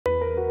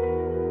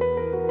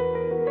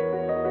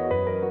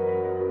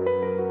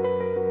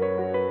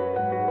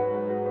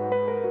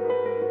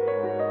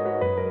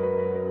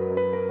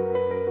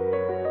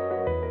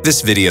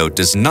This video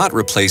does not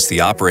replace the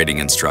operating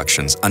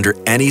instructions under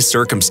any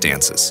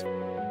circumstances.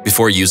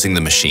 Before using the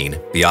machine,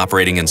 the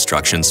operating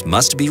instructions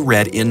must be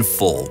read in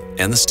full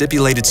and the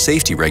stipulated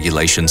safety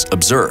regulations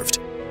observed.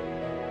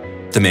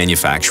 The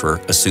manufacturer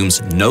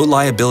assumes no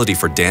liability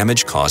for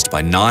damage caused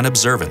by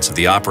non-observance of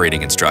the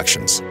operating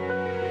instructions.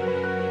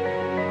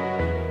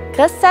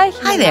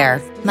 Hi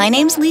there, my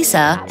name's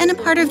Lisa and I'm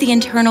part of the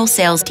internal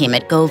sales team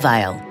at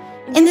GOEWEIL.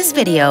 In this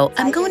video,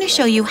 I'm going to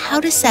show you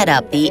how to set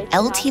up the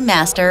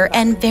LT-Master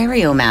and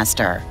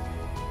VARIO-Master.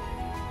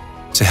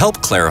 To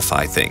help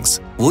clarify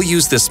things, we'll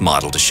use this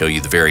model to show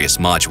you the various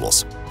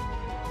modules.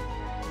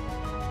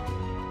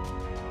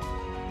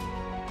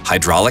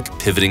 Hydraulic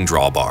pivoting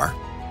drawbar,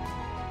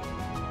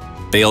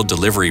 bale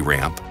delivery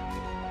ramp,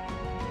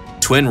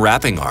 twin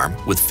wrapping arm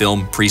with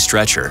film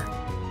pre-stretcher,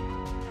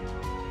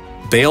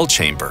 bale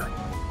chamber,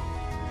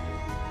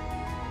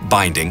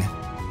 binding,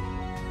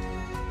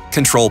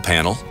 control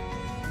panel,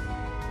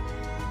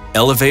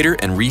 elevator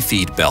and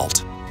refeed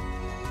belt,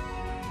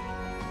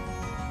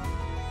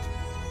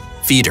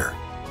 feeder.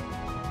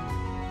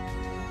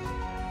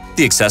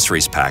 The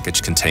accessories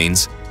package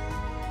contains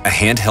a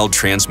handheld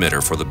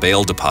transmitter for the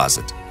bale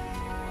deposit,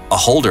 a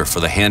holder for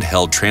the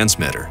handheld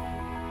transmitter,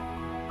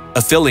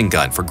 a filling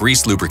gun for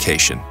grease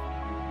lubrication,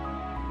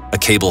 a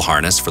cable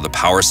harness for the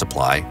power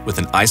supply with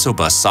an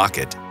isobus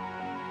socket,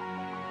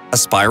 a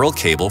spiral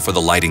cable for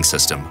the lighting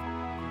system,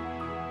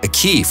 a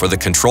key for the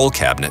control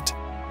cabinet,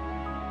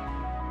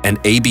 an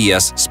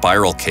ABS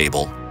spiral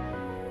cable,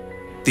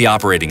 the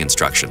operating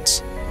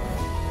instructions.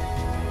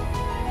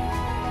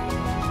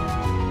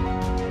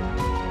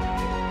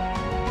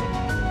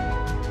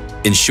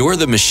 Ensure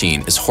the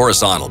machine is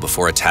horizontal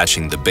before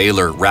attaching the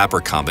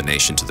Baler-Wrapper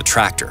combination to the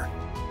tractor.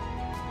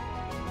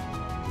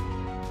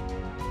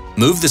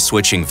 Move the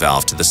switching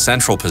valve to the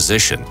central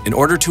position in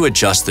order to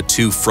adjust the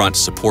two front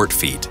support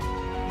feet.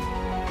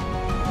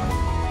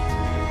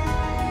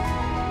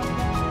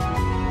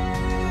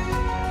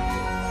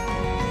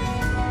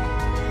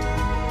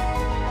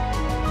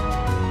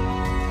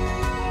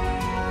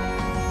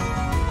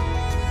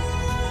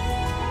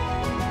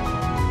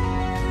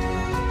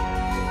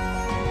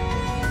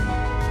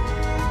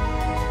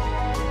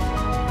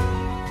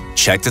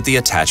 Check that the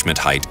attachment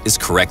height is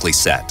correctly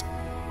set.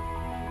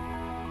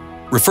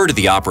 Refer to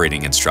the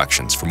operating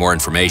instructions for more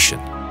information.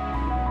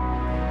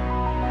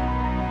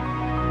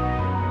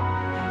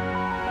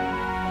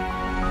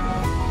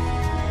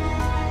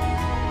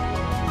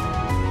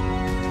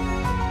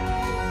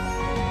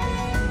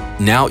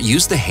 Now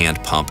use the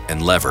hand pump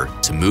and lever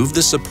to move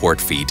the support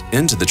feet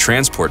into the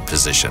transport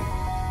position.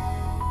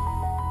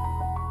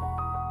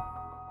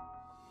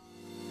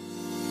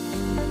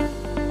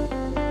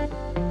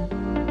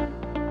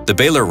 The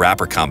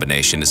Baler-Wrapper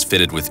combination is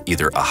fitted with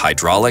either a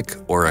hydraulic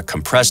or a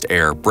compressed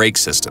air brake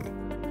system.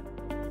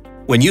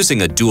 When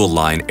using a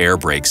dual-line air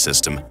brake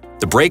system,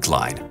 the brake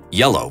line,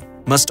 yellow,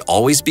 must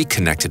always be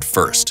connected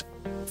first,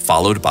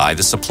 followed by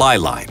the supply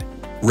line,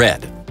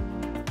 red.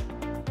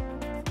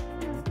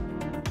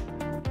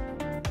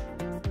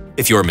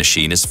 If your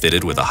machine is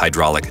fitted with a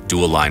hydraulic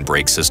dual-line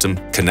brake system,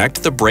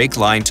 connect the brake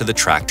line to the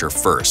tractor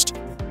first,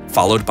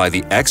 followed by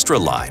the extra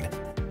line,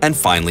 and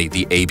finally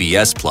the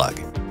ABS plug.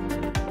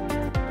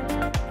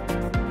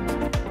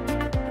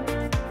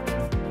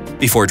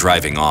 Before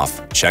driving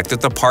off, check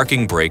that the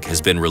parking brake has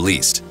been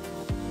released.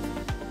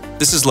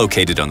 This is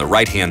located on the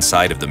right-hand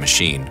side of the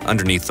machine,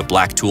 underneath the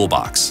black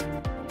toolbox.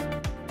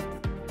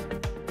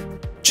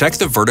 Check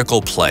the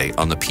vertical play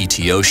on the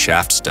PTO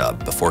shaft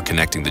stub before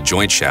connecting the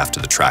joint shaft to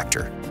the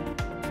tractor.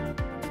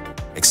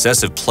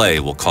 Excessive play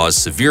will cause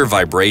severe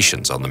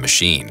vibrations on the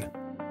machine.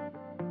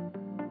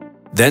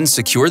 Then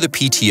secure the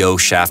PTO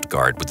shaft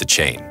guard with the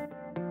chain.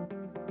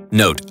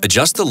 Note,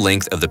 adjust the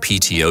length of the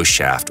PTO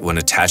shaft when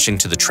attaching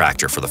to the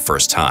tractor for the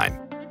first time.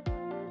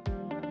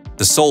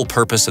 The sole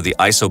purpose of the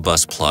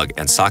isobus plug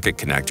and socket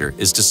connector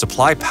is to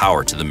supply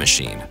power to the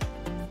machine.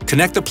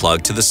 Connect the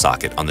plug to the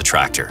socket on the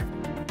tractor.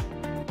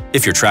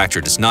 If your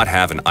tractor does not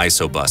have an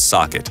isobus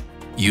socket,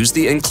 use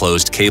the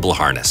enclosed cable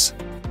harness.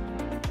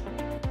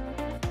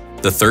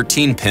 The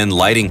 13-pin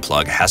lighting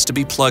plug has to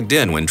be plugged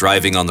in when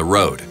driving on the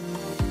road.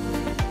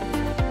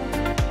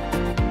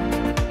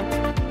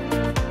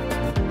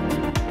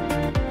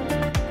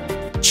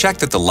 Check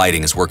that the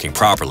lighting is working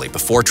properly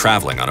before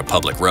traveling on a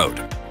public road.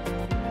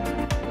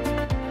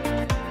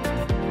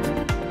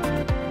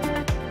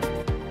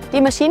 The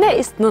machine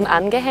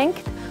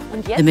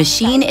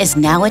is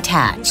now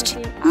attached.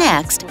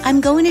 Next,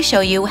 I'm going to show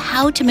you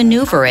how to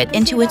maneuver it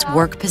into its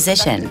work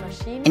position.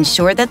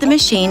 Ensure that the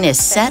machine is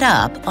set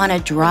up on a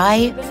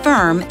dry,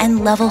 firm,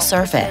 and level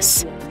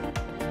surface.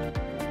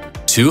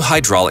 Two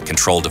hydraulic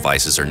control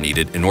devices are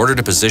needed in order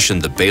to position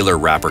the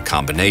Baler-Wrapper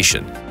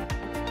combination.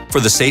 For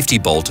the safety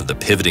bolt of the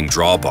pivoting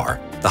drawbar,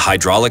 the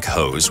hydraulic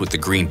hose with the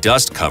green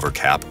dust cover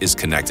cap is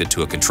connected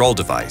to a control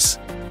device.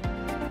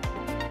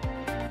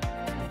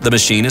 The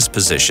machine is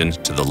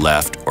positioned to the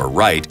left or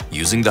right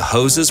using the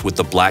hoses with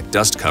the black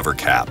dust cover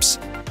caps.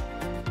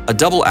 A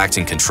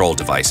double-acting control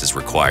device is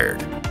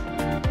required.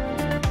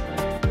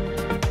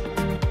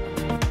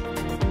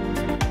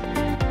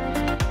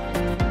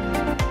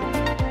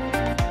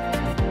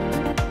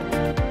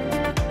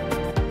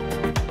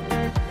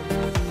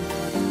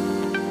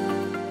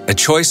 A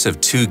choice of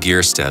 2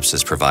 gear steps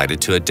is provided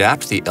to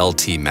adapt the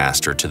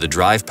LT-Master to the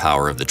drive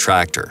power of the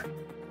tractor.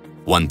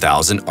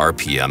 1000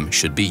 RPM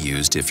should be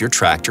used if your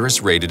tractor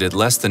is rated at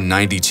less than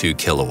 92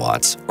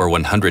 kilowatts or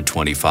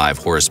 125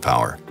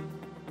 horsepower.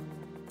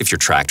 If your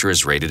tractor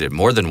is rated at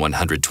more than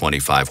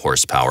 125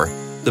 horsepower,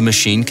 the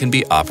machine can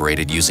be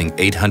operated using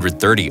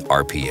 830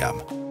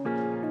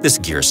 RPM. This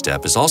gear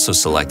step is also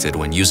selected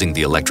when using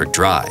the electric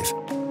drive.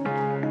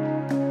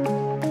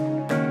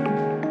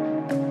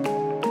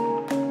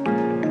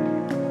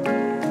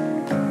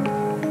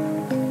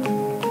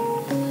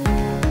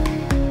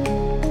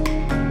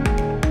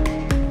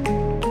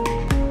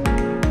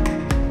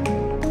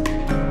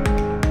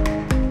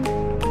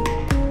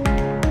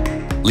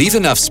 Leave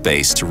enough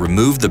space to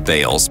remove the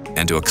bales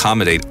and to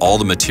accommodate all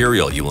the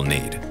material you will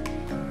need.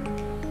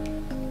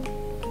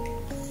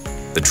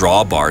 The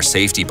drawbar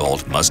safety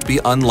bolt must be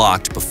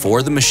unlocked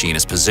before the machine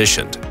is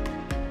positioned.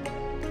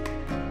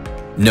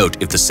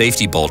 Note, if the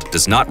safety bolt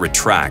does not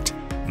retract,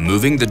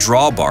 moving the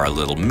drawbar a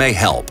little may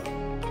help.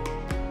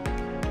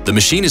 The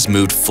machine is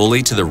moved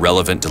fully to the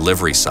relevant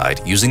delivery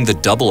side using the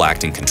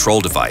double-acting control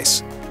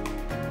device.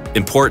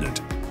 Important: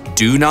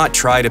 do not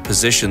try to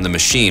position the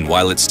machine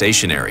while it's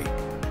stationary.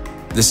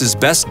 This is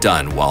best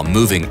done while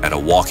moving at a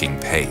walking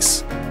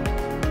pace.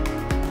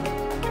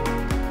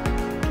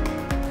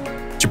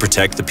 To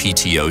protect the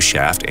PTO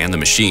shaft and the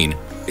machine,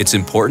 it's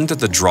important that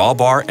the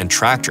drawbar and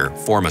tractor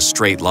form a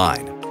straight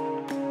line.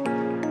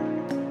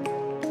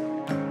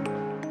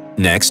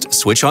 Next,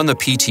 switch on the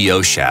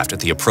PTO shaft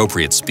at the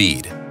appropriate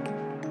speed.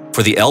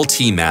 For the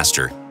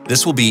LT-Master,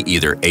 this will be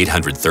either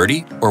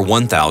 830 or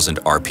 1000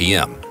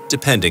 RPM,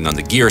 depending on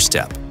the gear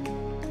step.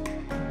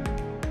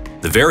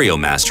 The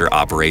VARIO-Master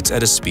operates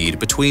at a speed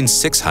between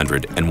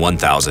 600 and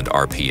 1000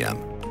 RPM.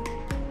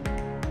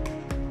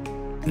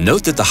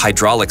 Note that the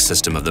hydraulic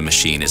system of the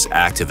machine is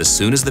active as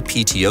soon as the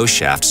PTO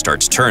shaft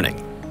starts turning.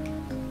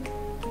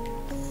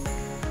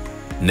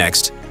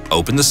 Next,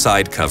 open the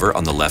side cover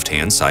on the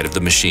left-hand side of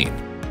the machine.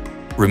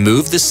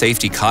 Remove the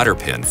safety cotter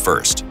pin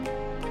first.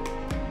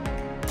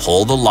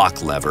 Pull the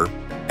lock lever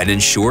and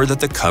ensure that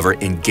the cover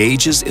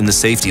engages in the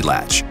safety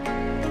latch.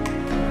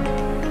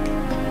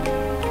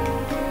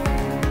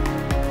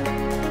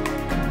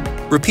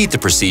 Repeat the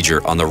procedure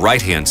on the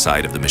right-hand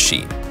side of the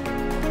machine.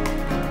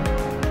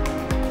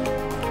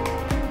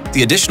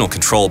 The additional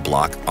control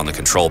block on the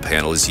control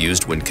panel is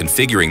used when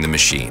configuring the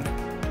machine.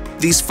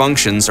 These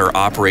functions are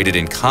operated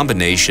in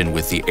combination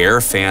with the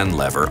air fan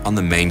lever on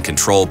the main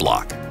control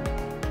block.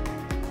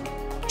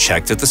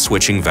 Check that the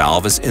switching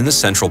valve is in the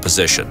central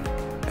position,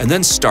 and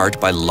then start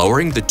by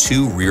lowering the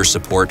 2 rear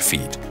support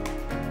feet,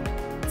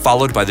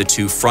 followed by the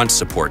 2 front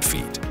support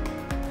feet.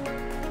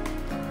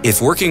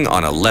 If working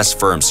on a less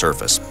firm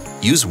surface,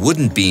 use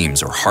wooden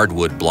beams or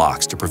hardwood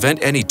blocks to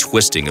prevent any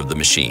twisting of the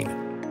machine.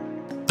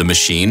 The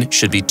machine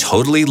should be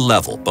totally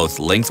level both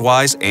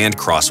lengthwise and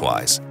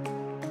crosswise.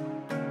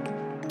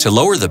 To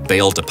lower the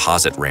bale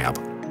deposit ramp,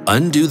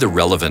 undo the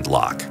relevant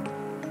lock.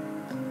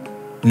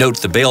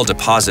 Note the bale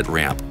deposit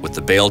ramp with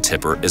the bale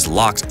tipper is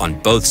locked on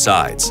both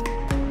sides.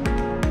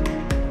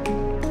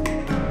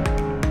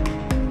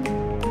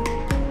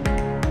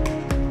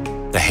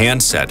 The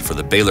handset for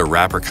the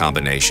Baler-Wrapper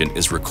combination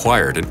is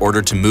required in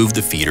order to move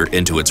the feeder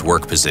into its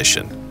work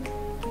position.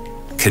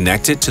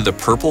 Connect it to the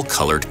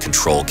purple-colored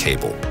control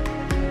cable.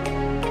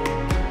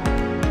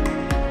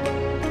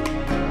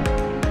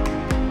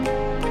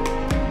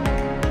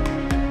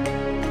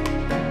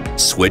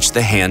 Switch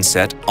the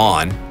handset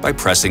on by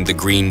pressing the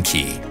green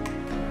key.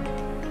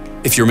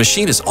 If your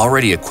machine is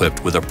already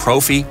equipped with a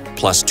Profi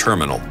Plus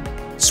terminal,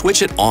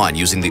 switch it on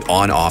using the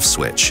on-off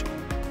switch.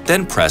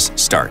 Then press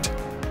Start.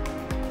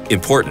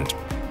 Important: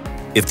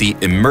 if the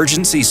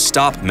emergency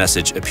stop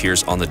message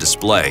appears on the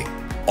display,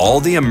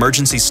 all the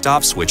emergency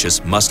stop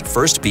switches must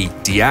first be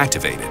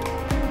deactivated.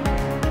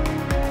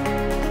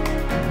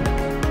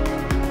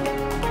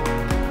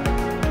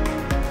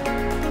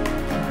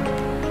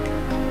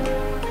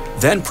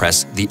 Then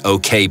press the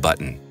OK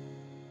button.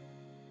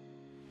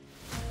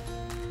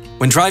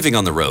 When driving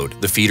on the road,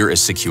 the feeder is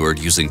secured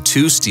using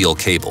 2 steel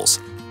cables.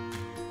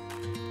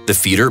 The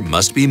feeder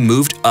must be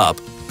moved up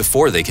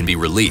before they can be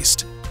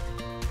released.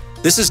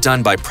 This is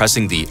done by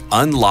pressing the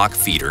Unlock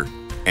Feeder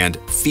and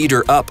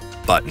Feeder Up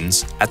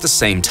buttons at the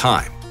same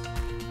time.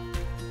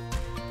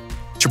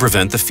 To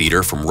prevent the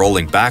feeder from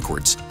rolling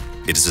backwards,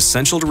 it is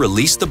essential to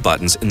release the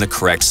buttons in the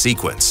correct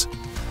sequence.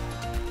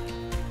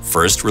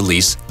 First,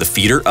 release the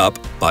Feeder Up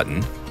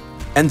button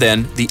and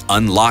then the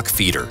Unlock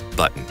Feeder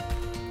button.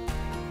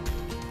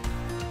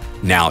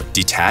 Now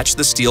detach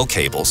the steel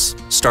cables,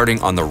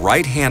 starting on the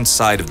right-hand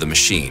side of the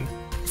machine,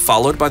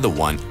 followed by the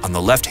one on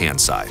the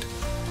left-hand side.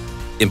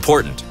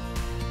 Important: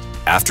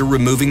 after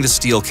removing the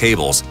steel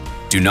cables,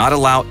 do not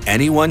allow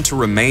anyone to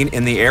remain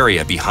in the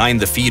area behind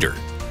the feeder.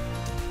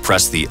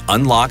 Press the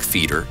Unlock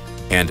Feeder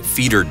and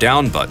Feeder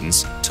Down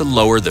buttons to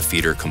lower the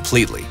feeder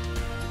completely.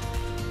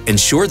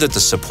 Ensure that the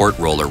support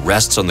roller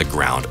rests on the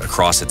ground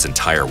across its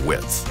entire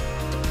width.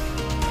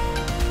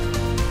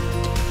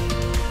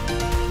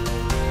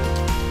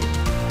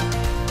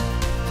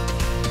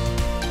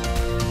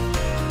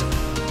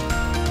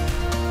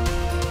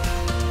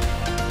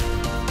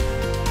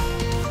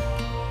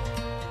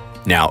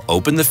 Now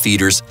open the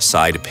feeder's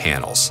side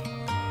panels.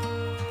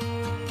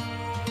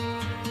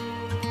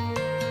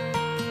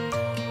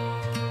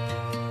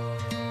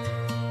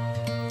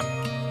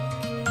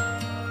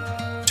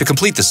 To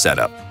complete the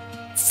setup,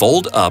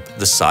 fold up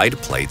the side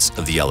plates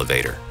of the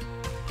elevator.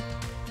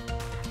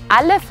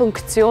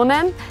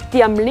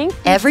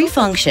 Every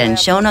function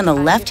shown on the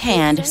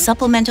left-hand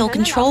supplemental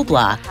control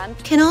block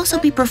can also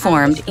be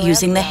performed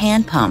using the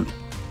hand pump.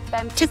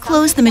 To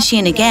close the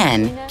machine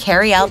again,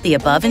 carry out the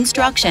above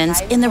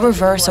instructions in the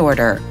reverse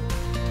order.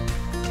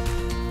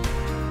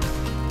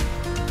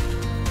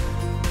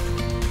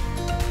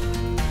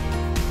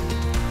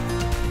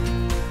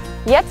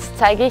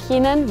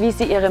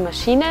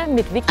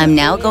 I'm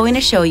now going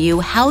to show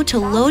you how to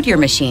load your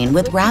machine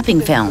with wrapping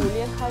film.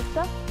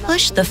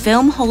 Push the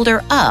film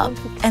holder up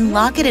and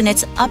lock it in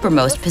its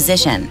uppermost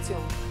position.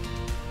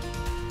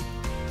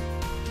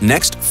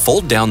 Next,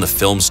 fold down the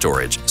film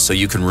storage so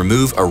you can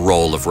remove a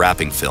roll of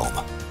wrapping film.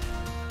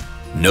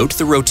 Note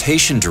the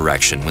rotation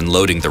direction when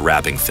loading the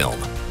wrapping film.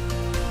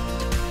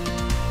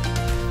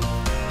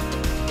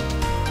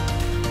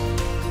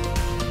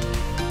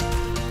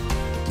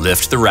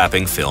 Lift the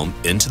wrapping film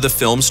into the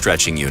film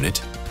stretching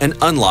unit and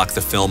unlock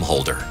the film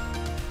holder.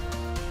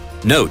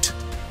 Note,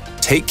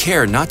 take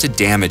care not to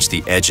damage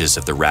the edges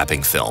of the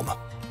wrapping film.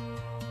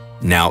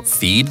 Now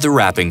feed the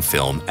wrapping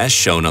film as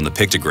shown on the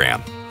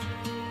pictogram.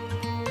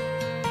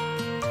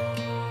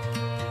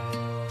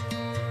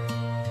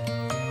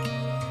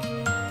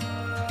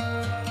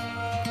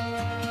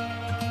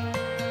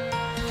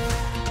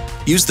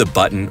 Use the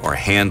button or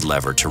hand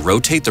lever to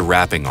rotate the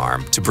wrapping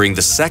arm to bring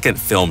the second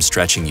film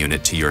stretching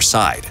unit to your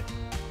side.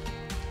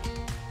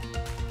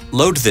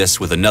 Load this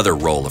with another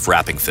roll of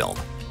wrapping film.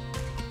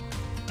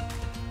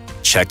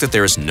 Check that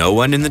there is no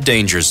one in the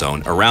danger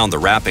zone around the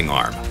wrapping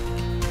arm.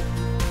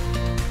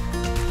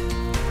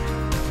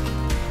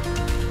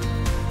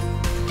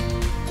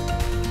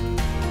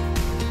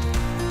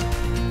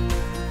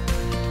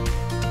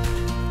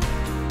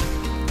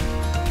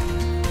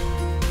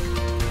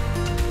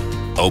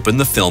 Open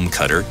the film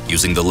cutter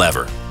using the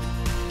lever.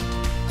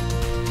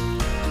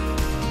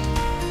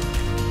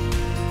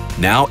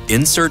 Now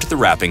insert the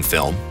wrapping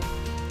film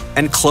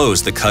and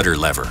close the cutter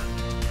lever.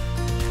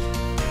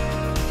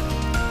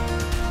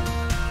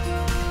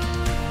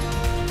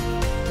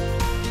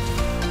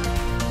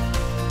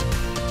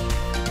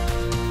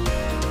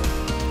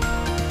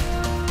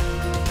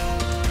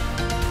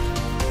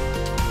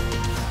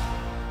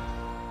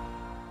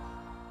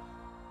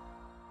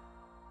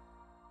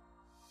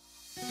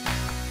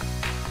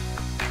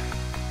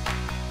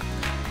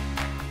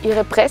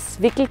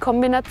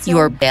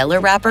 Your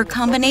Baler-Wrapper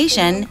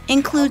combination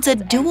includes a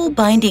dual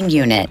binding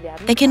unit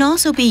that can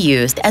also be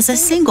used as a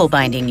single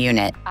binding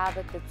unit.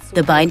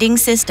 The binding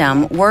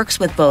system works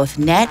with both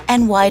net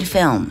and wide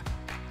film.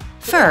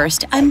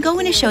 First, I'm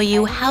going to show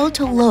you how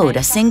to load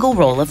a single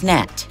roll of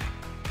net.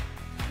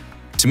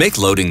 To make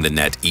loading the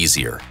net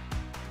easier,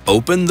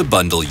 open the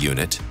bundle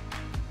unit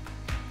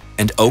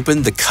and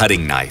open the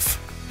cutting knife.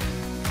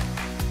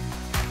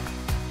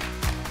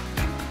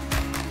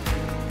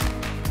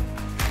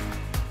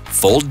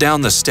 Fold down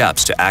the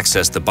steps to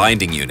access the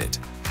binding unit.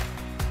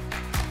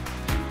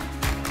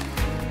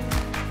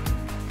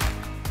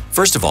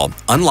 First of all,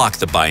 unlock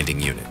the binding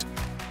unit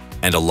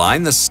and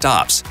align the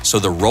stops so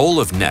the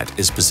roll of net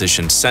is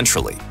positioned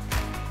centrally.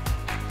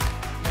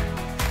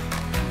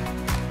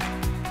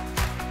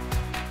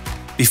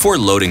 Before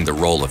loading the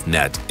roll of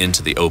net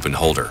into the open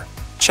holder,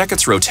 check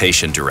its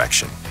rotation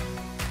direction.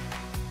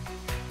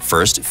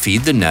 First,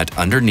 feed the net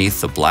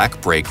underneath the black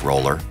brake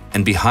roller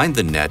and behind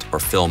the net or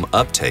film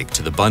uptake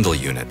to the bundle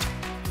unit.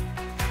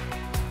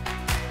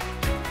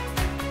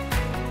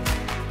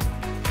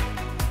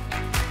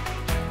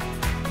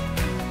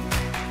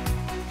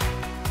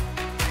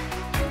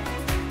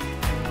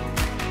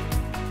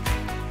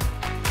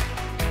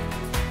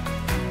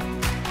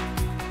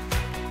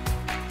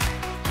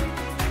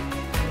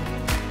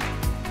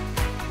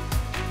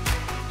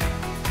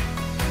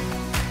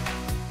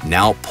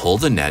 Now pull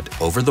the net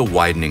over the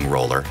widening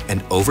roller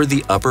and over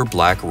the upper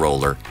black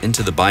roller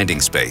into the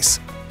binding space.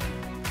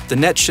 The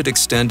net should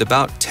extend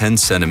about 10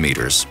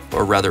 centimeters,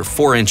 or rather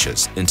 4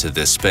 inches, into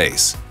this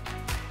space.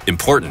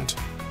 Important!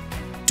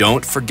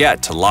 Don't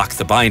forget to lock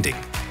the binding.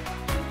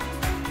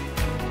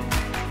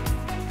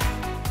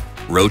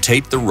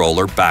 Rotate the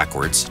roller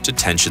backwards to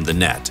tension the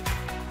net.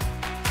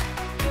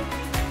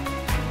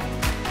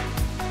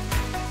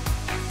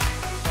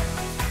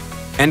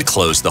 And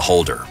close the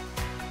holder.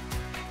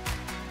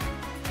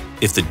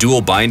 If the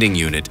dual binding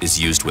unit is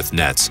used with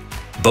nets,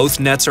 both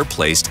nets are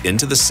placed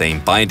into the same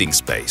binding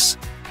space.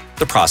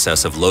 The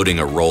process of loading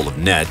a roll of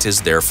net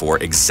is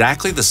therefore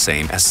exactly the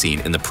same as seen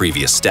in the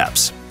previous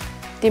steps.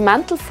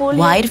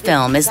 Wide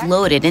film is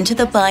loaded into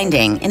the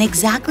binding in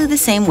exactly the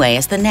same way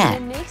as the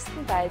net.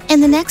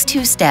 In the next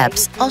 2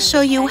 steps, I'll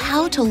show you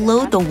how to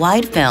load the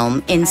wide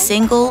film in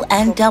single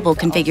and double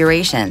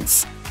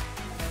configurations.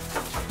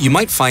 You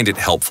might find it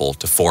helpful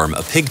to form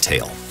a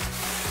pigtail.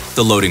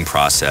 The loading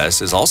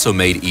process is also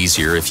made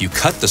easier if you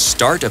cut the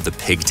start of the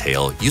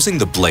pigtail using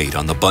the blade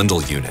on the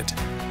bundle unit.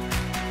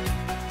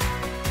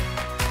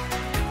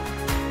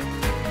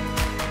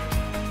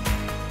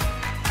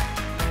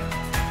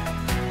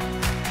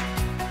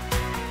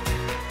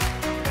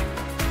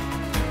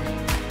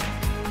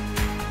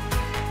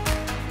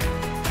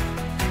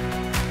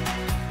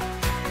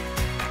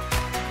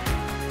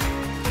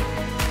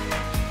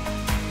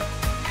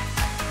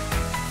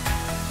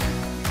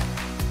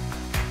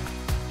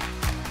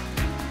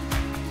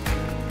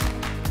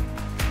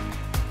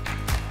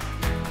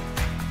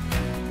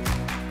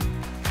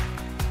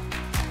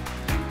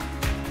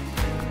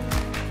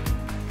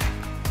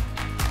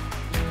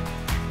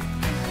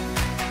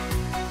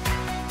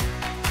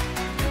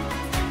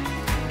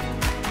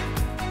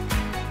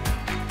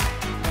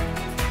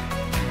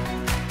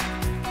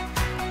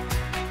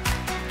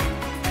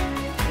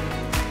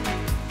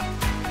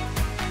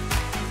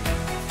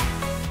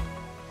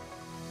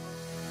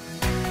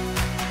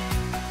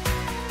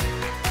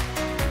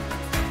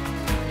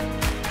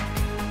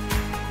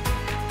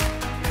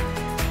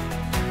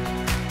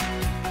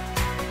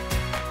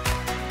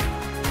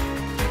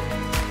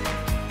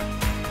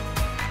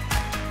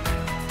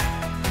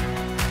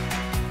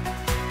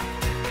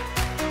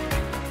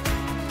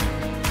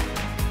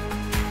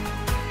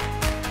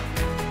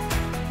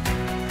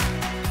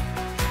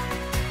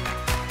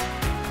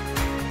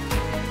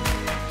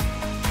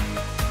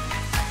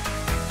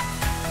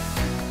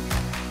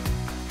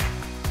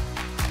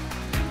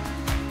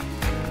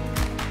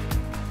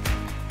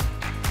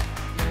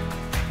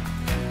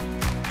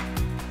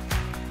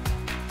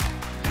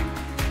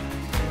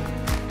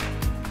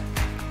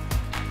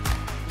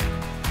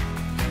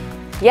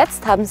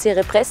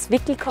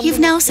 You've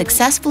now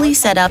successfully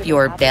set up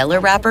your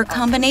Baler-Wrapper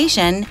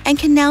combination and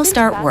can now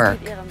start work.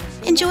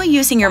 Enjoy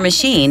using your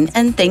machine,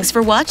 and thanks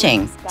for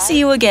watching. See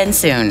you again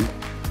soon.